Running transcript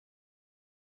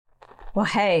Well,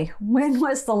 hey, when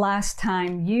was the last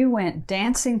time you went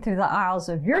dancing through the aisles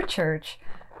of your church,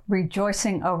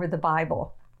 rejoicing over the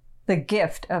Bible, the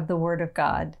gift of the Word of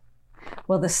God?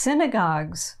 Well, the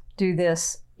synagogues do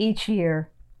this each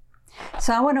year.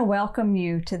 So I want to welcome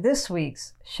you to this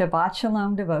week's Shabbat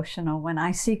Shalom devotional, when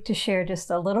I seek to share just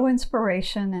a little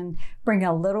inspiration and bring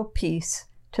a little peace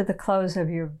to the close of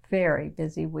your very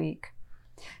busy week.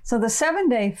 So the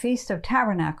 7-day Feast of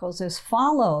Tabernacles is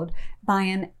followed by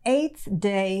an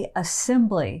 8th-day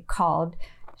assembly called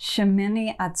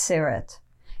Shemini Atzeret.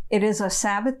 It is a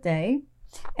Sabbath day,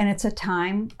 and it's a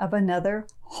time of another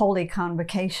holy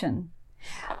convocation.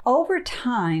 Over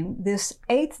time, this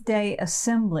 8th-day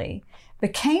assembly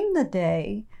became the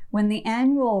day when the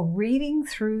annual reading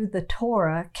through the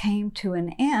Torah came to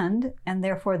an end, and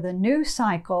therefore the new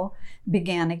cycle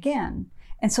began again.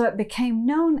 And so it became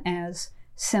known as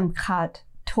Simchat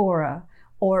Torah,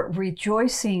 or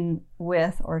rejoicing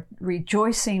with or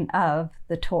rejoicing of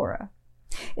the Torah.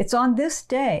 It's on this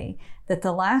day that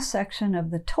the last section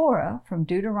of the Torah from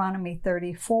Deuteronomy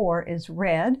 34 is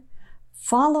read,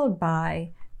 followed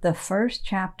by the first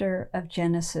chapter of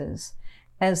Genesis,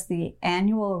 as the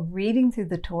annual reading through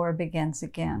the Torah begins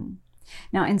again.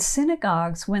 Now, in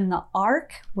synagogues, when the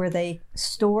ark where they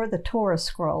store the Torah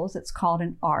scrolls, it's called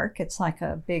an ark. It's like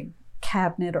a big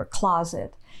cabinet or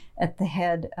closet at the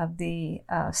head of the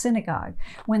synagogue.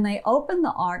 When they open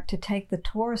the ark to take the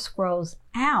Torah scrolls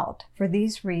out for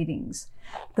these readings,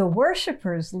 the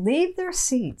worshipers leave their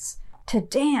seats to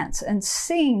dance and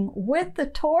sing with the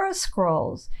Torah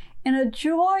scrolls in a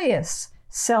joyous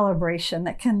celebration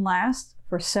that can last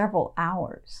for several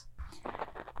hours.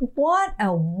 What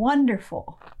a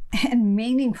wonderful and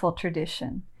meaningful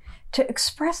tradition to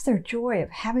express their joy of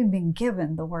having been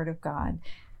given the Word of God.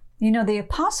 You know, the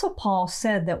Apostle Paul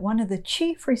said that one of the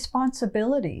chief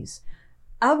responsibilities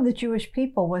of the Jewish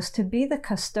people was to be the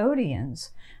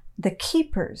custodians, the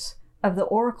keepers of the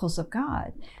oracles of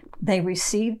God. They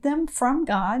received them from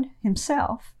God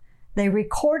Himself. They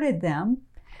recorded them.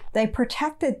 They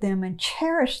protected them and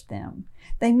cherished them.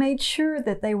 They made sure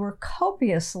that they were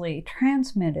copiously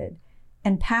transmitted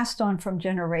and passed on from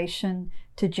generation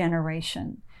to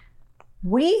generation.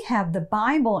 We have the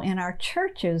Bible in our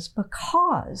churches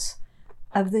because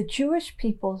of the Jewish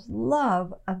people's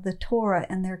love of the Torah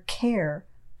and their care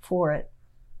for it.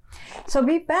 So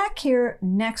be back here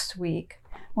next week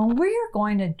when we are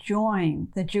going to join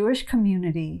the Jewish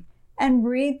community and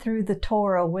read through the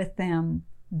Torah with them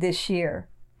this year.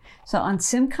 So on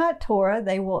Simchat Torah,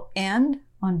 they will end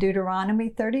on Deuteronomy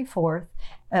 34th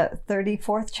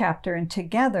chapter, and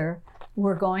together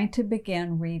we're going to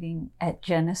begin reading at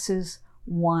Genesis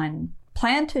 1.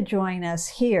 Plan to join us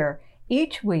here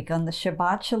each week on the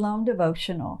Shabbat Shalom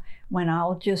devotional, when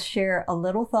I'll just share a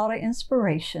little thought of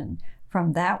inspiration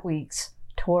from that week's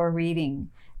Torah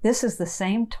reading. This is the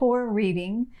same Torah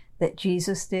reading that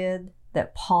Jesus did,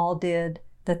 that Paul did,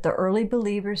 that the early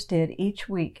believers did each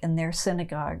week in their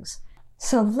synagogues.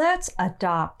 So let's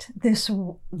adopt this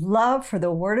love for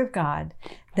the Word of God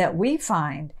that we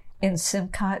find in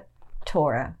Simchat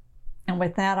Torah. And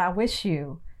with that, I wish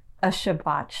you a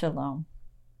Shabbat Shalom.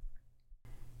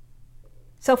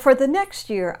 So for the next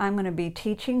year, I'm going to be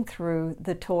teaching through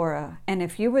the Torah. And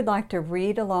if you would like to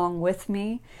read along with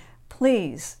me,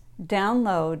 please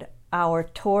download our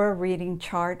Torah reading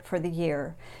chart for the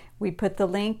year. We put the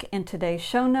link in today's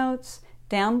show notes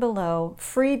down below.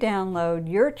 Free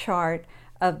download your chart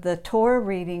of the Torah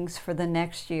readings for the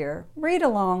next year. Read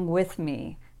along with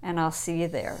me, and I'll see you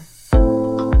there.